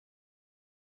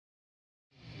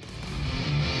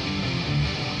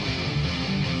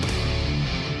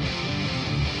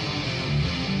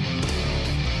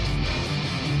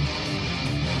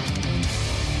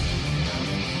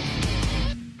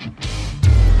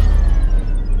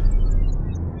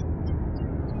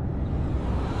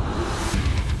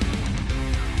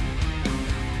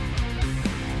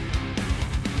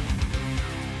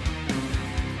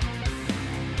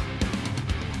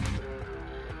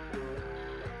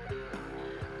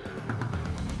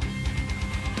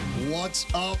What's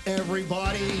up,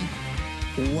 everybody?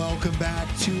 Welcome back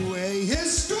to a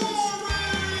historic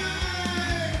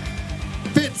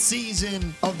 5th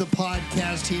season of the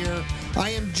podcast here. I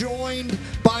am joined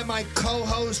by my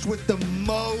co-host with the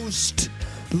most,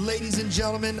 ladies and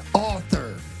gentlemen,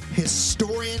 author,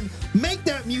 historian, make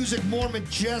that music more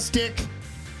majestic,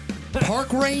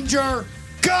 park ranger.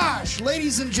 Gosh,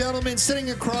 ladies and gentlemen,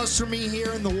 sitting across from me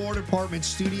here in the War Department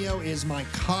studio is my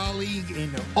colleague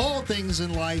in all things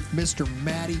in life, Mr.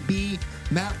 Matty B.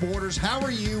 Matt Borders, how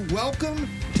are you? Welcome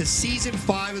to Season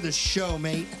 5 of the show,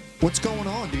 mate. What's going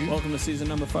on, dude? Welcome to Season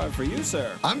number 5 for you,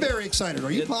 sir. I'm very excited.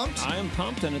 Are you pumped? I am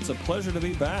pumped, and it's a pleasure to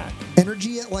be back.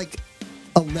 Energy at like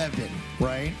 11,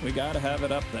 right? We got to have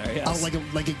it up there, yes. Oh,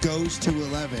 like it goes to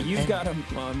 11. We've got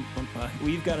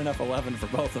enough 11 for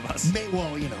both of us.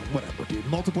 Well, you know, whatever, dude.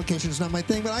 Multiplication is not my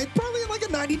thing, but I probably like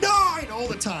a 99 all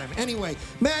the time. Anyway,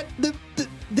 Matt,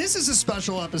 this is a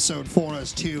special episode for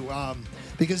us, too,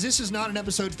 because this is not an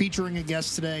episode featuring a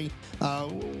guest today.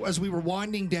 As we were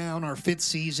winding down our 5th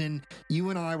season,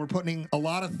 you and I were putting a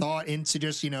lot of thought into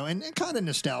just, and kind of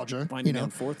nostalgia. Winding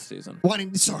down 4th season.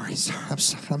 Sorry.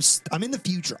 I'm in the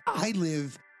future. I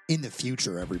live in the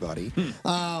future, everybody.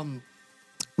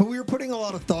 But we were putting a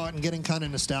lot of thought and getting kind of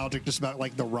nostalgic just about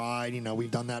like the ride. We've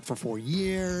done that for 4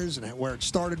 years and where it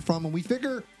started from. And we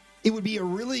figure it would be a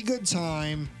really good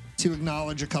time to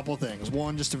acknowledge a couple things.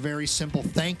 One, just a very simple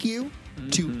thank you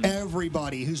to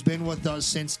everybody who's been with us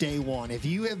since day one. If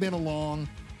you have been along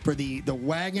for the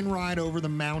wagon ride over the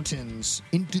mountains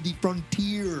into the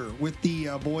frontier with the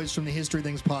boys from the History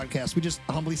Things podcast, we just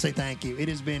humbly say thank you. It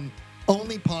has been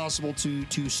only possible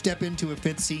to step into a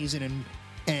 5th season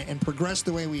and progress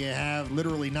the way we have,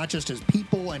 literally not just as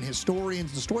people and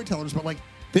historians and storytellers, but like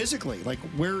physically. Like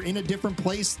we're in a different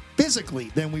place physically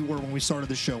than we were when we started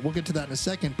the show. We'll get to that in a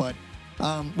second, but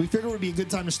we figured it would be a good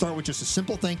time to start with just a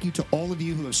simple thank you to all of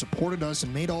you who have supported us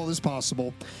and made all this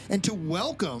possible, and to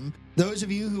welcome those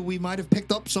of you who we might have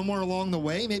picked up somewhere along the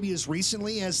way, maybe as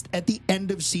recently as at the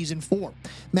end of Season 4.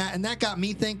 Matt, and that got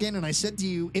me thinking, and I said to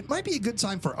you, it might be a good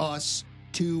time for us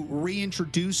to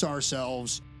reintroduce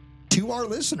ourselves to our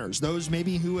listeners, those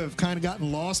maybe who have kind of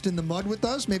gotten lost in the mud with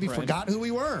us, maybe forgot who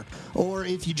we were. Or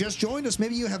if you just joined us,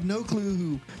 maybe you have no clue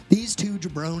who these two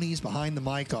jabronis behind the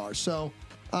mic are. So,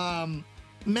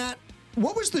 Matt,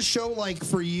 what was the show like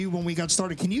for you when we got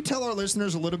started? Can you tell our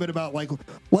listeners a little bit about like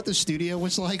what the studio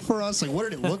was like for us? Like what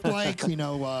did it look like?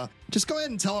 Just go ahead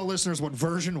and tell our listeners what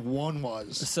version 1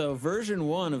 was. So version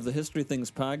 1 of the History Things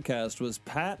podcast was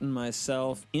Pat and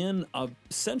myself in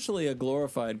essentially a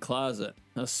glorified closet,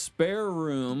 a spare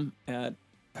room at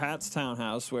Pat's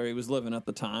townhouse where he was living at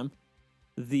the time.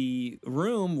 The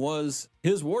room was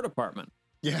his War Department.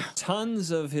 Yeah. Tons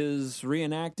of his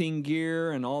reenacting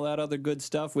gear and all that other good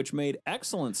stuff, which made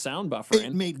excellent sound buffering.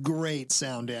 It made great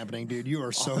sound dampening, dude. You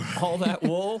are so... all that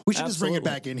wool? We should just bring it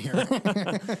back in here.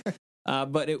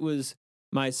 But it was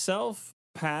myself,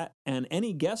 Pat, and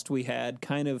any guest we had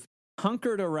kind of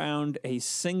hunkered around a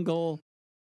single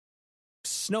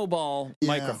snowball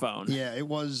microphone. Yeah, it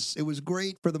was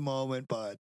great for the moment,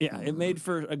 but... Yeah, it made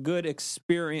for a good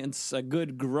experience, a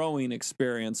good growing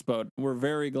experience, but we're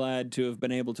very glad to have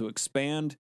been able to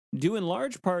expand, due in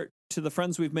large part to the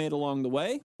friends we've made along the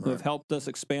way who have helped us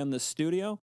expand this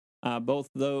studio, both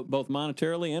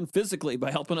monetarily and physically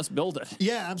by helping us build it.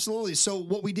 Yeah, absolutely. So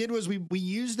what we did was we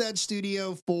used that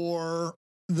studio for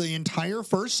the entire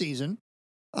 1st season,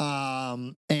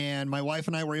 and my wife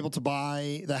and I were able to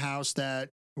buy the house that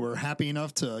we're happy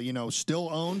enough to, still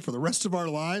own for the rest of our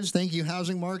lives. Thank you,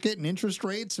 housing market and interest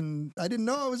rates. And I didn't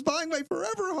know I was buying my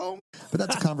forever home, but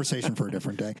that's a conversation for a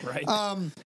different day. Right.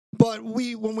 But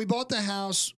when we bought the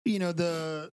house,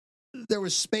 there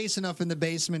was space enough in the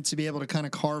basement to be able to kind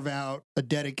of carve out a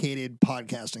dedicated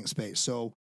podcasting space.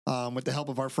 So with the help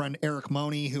of our friend Eric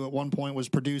Money, who at one point was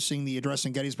producing the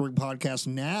Addressing Gettysburg podcast,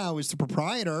 now is the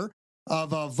proprietor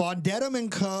of Von Dedham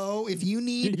 & Co. If you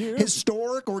need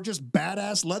historic or just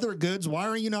badass leather goods, why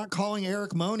are you not calling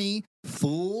Eric Money?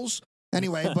 Fools.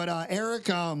 Anyway, but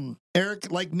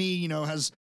Eric, like me,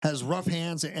 has rough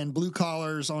hands and blue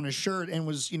collars on his shirt and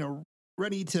was,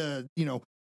 ready to,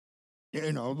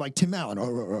 like Tim Allen,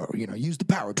 use the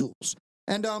power tools.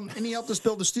 And he helped us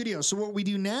build the studio. So what we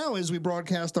do now is we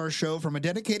broadcast our show from a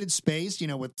dedicated space,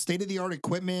 with state-of-the-art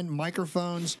equipment,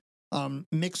 microphones,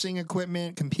 mixing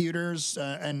equipment, computers,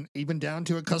 and even down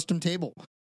to a custom table.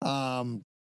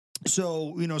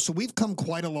 So we've come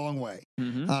quite a long way.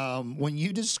 When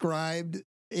you described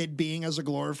it being as a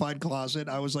glorified closet,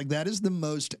 I was like, that is the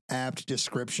most apt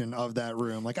description of that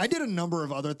room. Like, I did a number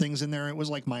of other things in there. It was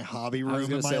like my hobby room I was in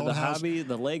going to my say old the house. hobby,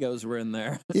 the Legos were in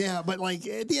there. Yeah, but like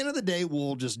at the end of the day,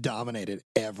 Wool just dominated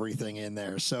everything in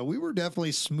there. So we were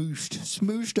definitely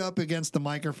smooshed up against the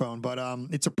microphone. But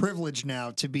it's a privilege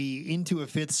now to be into a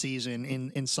fifth season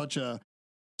in such a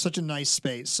nice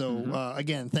space. So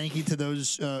again, thank you to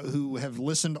those who have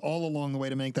listened all along the way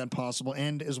to make that possible,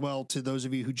 and as well to those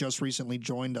of you who just recently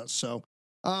joined us. So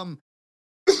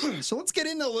so let's get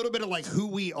into a little bit of like who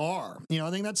we are.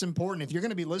 I think that's important. If you're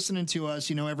going to be listening to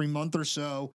us, every month or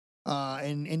so,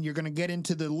 and you're going to get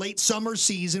into the late summer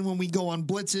season when we go on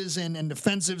blitzes and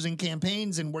defensives and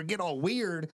campaigns and we get all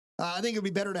weird, I think it'd be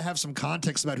better to have some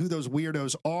context about who those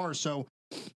weirdos are. So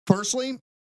firstly,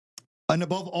 and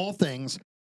above all things,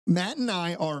 Matt and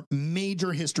I are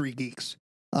major history geeks.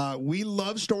 We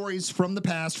love stories from the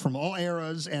past, from all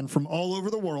eras, and from all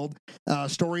over the world.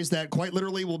 Stories that quite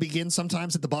literally will begin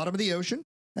sometimes at the bottom of the ocean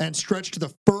and stretch to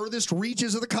the furthest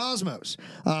reaches of the cosmos.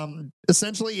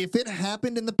 Essentially, if it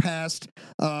happened in the past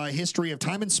history of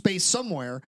time and space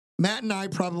somewhere, Matt and I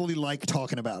probably like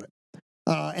talking about it.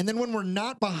 And then when we're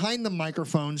not behind the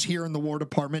microphones here in the War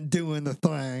Department doing the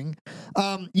thing,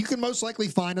 you can most likely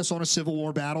find us on a Civil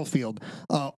War battlefield.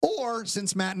 Or,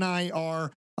 since Matt and I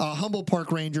are humble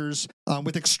park rangers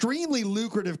with extremely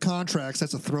lucrative contracts,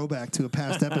 that's a throwback to a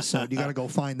past episode. You got to go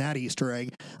find that Easter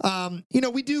egg.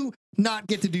 We do not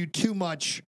get to do too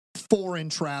much foreign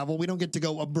travel. We don't get to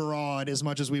go abroad as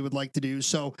much as we would like to do.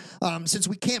 So since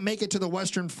we can't make it to the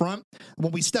Western Front,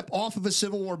 when we step off of a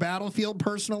Civil War battlefield,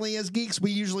 personally as geeks,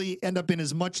 we usually end up in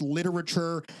as much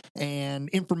literature and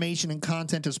information and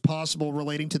content as possible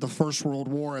relating to the First World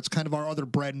War. It's kind of our other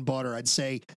bread and butter, I'd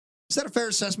say. Is that a fair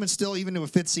assessment still, even to a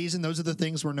fifth season? Those are the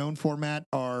things we're known for, Matt,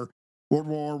 are World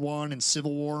War I and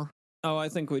Civil War. Oh, I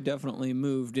think we definitely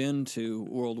moved into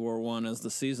World War I as the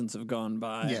seasons have gone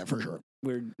by. Yeah, for sure.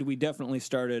 We definitely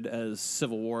started as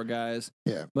Civil War guys.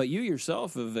 Yeah. But you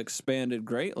yourself have expanded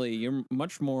greatly. You're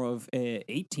much more of a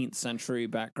 18th century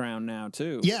background now,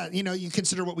 too. Yeah, you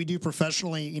consider what we do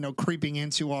professionally, creeping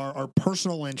into our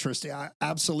personal interest.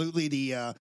 Absolutely,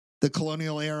 the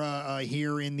colonial era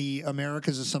here in the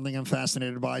Americas is something I'm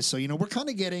fascinated by. So, we're kind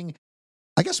of getting...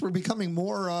 I guess we're becoming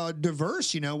more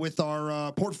diverse, with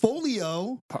our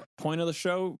portfolio. Point of the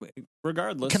show,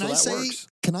 regardless. Works.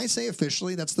 Can I say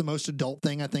officially that's the most adult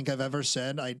thing I think I've ever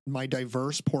said? My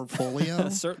diverse portfolio.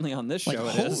 Certainly on this show,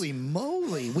 holy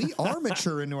moly, we are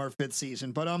mature into our fifth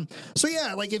season. But so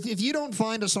yeah, like if you don't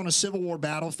find us on a Civil War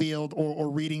battlefield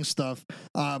or reading stuff,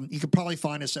 you could probably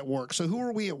find us at work. So who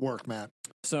are we at work, Matt?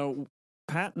 So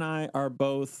Pat and I are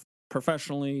both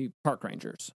professionally park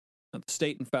rangers at the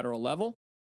state and federal level.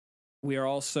 We are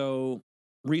also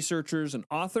researchers and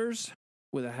authors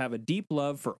that have a deep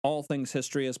love for all things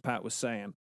history, as Pat was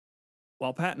saying.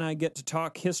 While Pat and I get to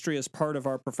talk history as part of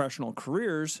our professional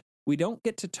careers, we don't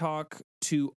get to talk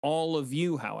to all of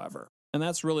you, however. And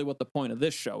that's really what the point of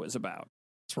this show is about.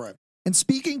 That's right. And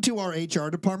speaking to our HR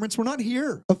departments, we're not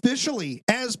here officially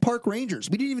as park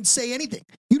rangers. We didn't even say anything.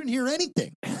 You didn't hear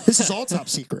anything. This is all top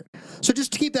secret. So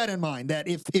just keep that in mind, that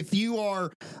if you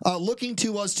are looking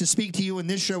to us to speak to you in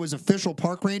this show as official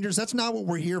park rangers, that's not what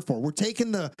we're here for. We're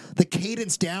taking the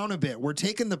cadence down a bit. We're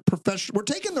taking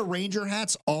the ranger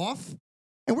hats off,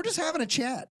 and we're just having a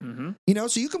chat. Mm-hmm.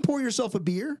 So you can pour yourself a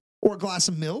beer or a glass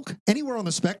of milk anywhere on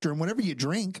the spectrum, whatever you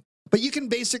drink. But you can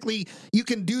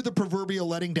do the proverbial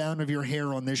letting down of your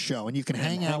hair on this show, and you can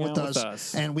hang out with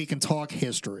us, and we can talk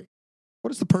history.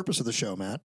 What is the purpose of the show,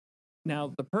 Matt?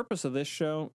 Now, the purpose of this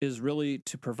show is really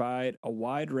to provide a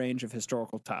wide range of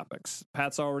historical topics.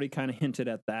 Pat's already kind of hinted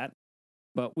at that,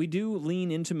 but we do lean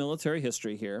into military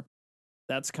history here.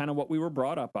 That's kind of what we were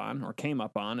brought up on, or came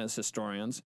up on as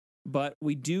historians. But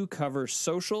we do cover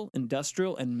social,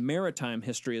 industrial, and maritime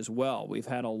history as well. We've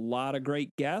had a lot of great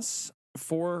guests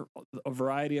for a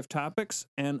variety of topics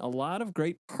and a lot of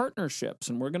great partnerships,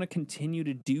 and we're going to continue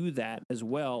to do that as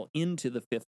well into the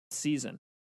fifth season.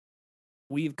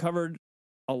 We've covered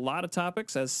a lot of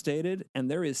topics, as stated, and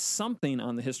there is something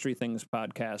on the History Things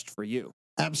podcast for you.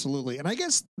 Absolutely. And I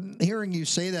guess hearing you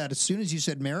say that, as soon as you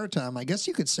said maritime, I guess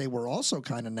you could say we're also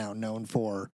kind of now known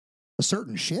for a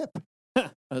certain ship.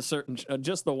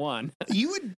 Just the one.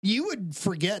 You would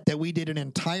forget that we did an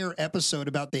entire episode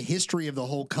about the history of the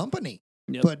whole company.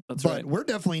 Yep, but right. We're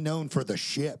definitely known for the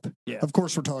ship. Yeah. Of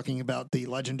course, we're talking about the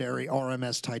legendary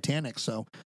RMS Titanic. So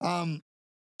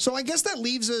I guess that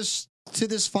leaves us to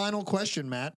this final question,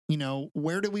 Matt.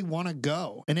 Where do we want to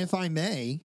go? And if I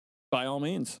may, by all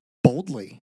means,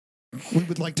 boldly. We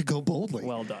would like to go boldly.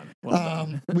 Well done. Well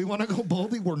done. We want to go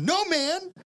boldly where no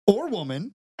man or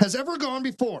woman has ever gone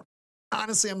before?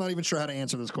 Honestly, I'm not even sure how to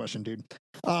answer this question, dude.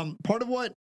 Part of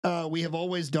what we have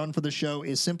always done for the show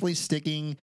is simply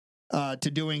sticking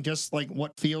to doing just like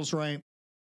what feels right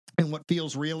and what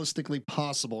feels realistically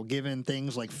possible, given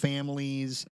things like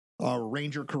families, our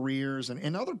ranger careers,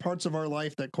 and other parts of our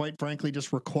life that, quite frankly,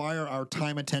 just require our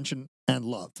time, attention, and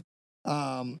love.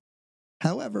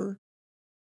 However,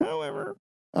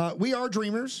 we are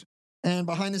dreamers, and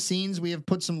behind the scenes, we have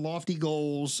put some lofty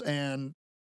goals and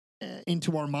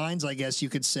into our minds, I guess you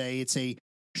could say. It's a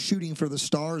shooting for the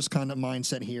stars kind of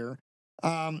mindset here.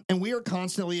 And we are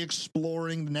constantly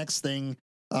exploring the next thing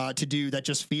to do that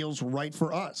just feels right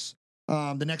for us.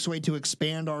 The next way to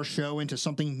expand our show into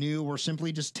something new, or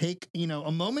simply just take,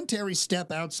 a momentary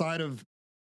step outside of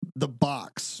the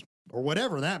box, or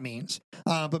whatever that means.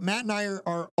 But Matt and I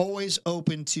are always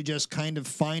open to just kind of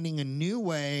finding a new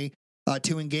way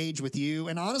to engage with you,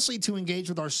 and honestly to engage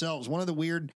with ourselves. One of the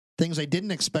weird things I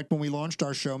didn't expect when we launched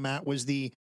our show, Matt, was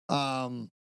the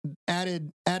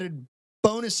added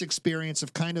bonus experience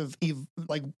of kind of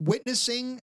like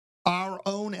witnessing our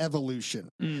own evolution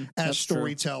as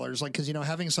storytellers. True. Like, because,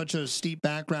 having such a steep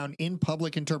background in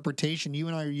public interpretation, you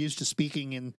and I are used to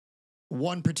speaking in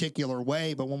one particular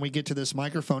way, but when we get to this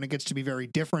microphone, it gets to be very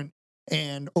different.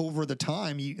 And over the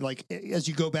time, as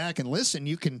you go back and listen,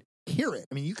 you can hear it.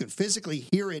 I mean, you can physically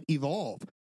hear it evolve.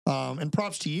 And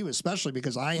props to you, especially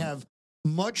because I have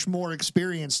much more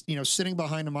experience, sitting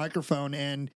behind a microphone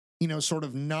and, sort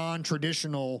of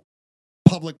non-traditional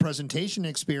public presentation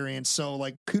experience. So,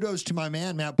 like, kudos to my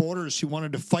man, Matt Borders, who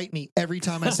wanted to fight me every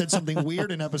time I said something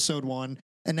weird in episode 1.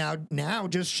 And now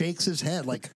just shakes his head.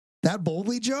 Like, that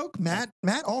boldly joke, Matt,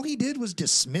 all he did was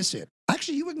dismiss it.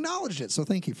 Actually, you acknowledged it. So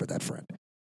thank you for that, friend.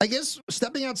 I guess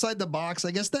stepping outside the box,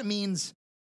 I guess that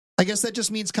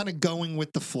just means kind of going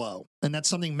with the flow. And that's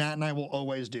something Matt and I will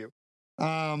always do.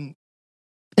 And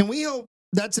we hope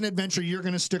that's an adventure you're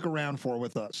going to stick around for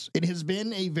with us. It has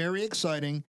been a very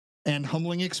exciting and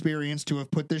humbling experience to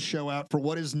have put this show out for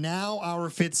what is now our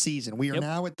 5th season. We are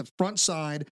now at the front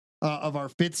side of our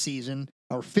 5th season,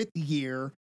 our 5th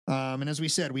year. And as we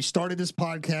said, we started this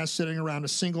podcast sitting around a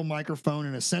single microphone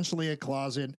in essentially a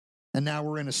closet. And now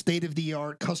we're in a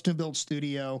state-of-the-art custom-built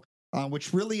studio,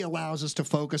 which really allows us to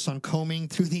focus on combing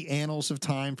through the annals of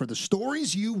time for the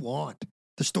stories you want,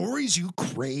 the stories you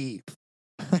crave.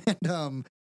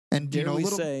 and we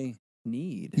say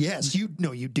need. Yes, you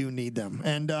do need them.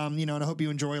 And, and I hope you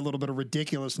enjoy a little bit of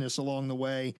ridiculousness along the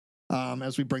way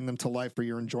as we bring them to life for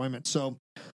your enjoyment. So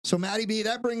Matty B,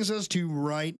 that brings us to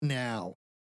right now,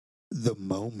 the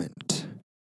moment.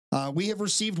 We have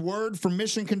received word from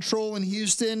Mission Control in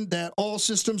Houston that all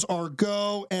systems are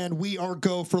go, and we are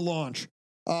go for launch.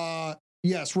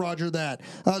 Yes, roger that.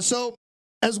 So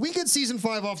as we get season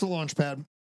 5 off the launch pad,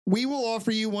 we will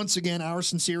offer you once again our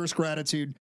sincerest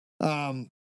gratitude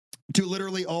to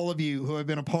literally all of you who have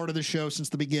been a part of the show since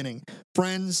the beginning.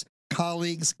 Friends,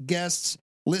 colleagues, guests,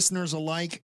 listeners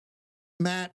alike.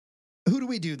 Matt, who do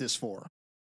we do this for?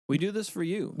 We do this for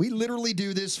you. We literally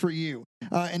do this for you.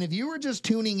 And if you are just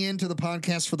tuning in to the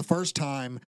podcast for the first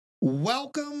time,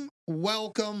 welcome,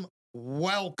 welcome,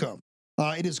 welcome.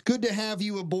 It is good to have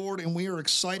you aboard, and we are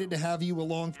excited to have you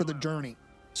along for the journey.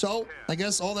 So I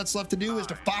guess all that's left to do is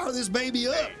to fire this baby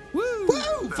up. Woo!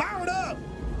 Woo! Fire it up!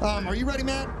 Are you ready,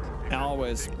 Matt?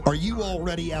 Always. Are you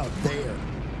already out there?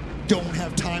 Don't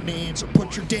have time to answer.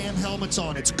 Put your damn helmets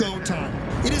on. It's go time.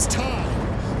 It is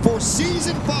time for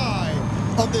Season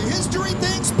 5 of the History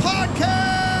Things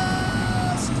Podcast!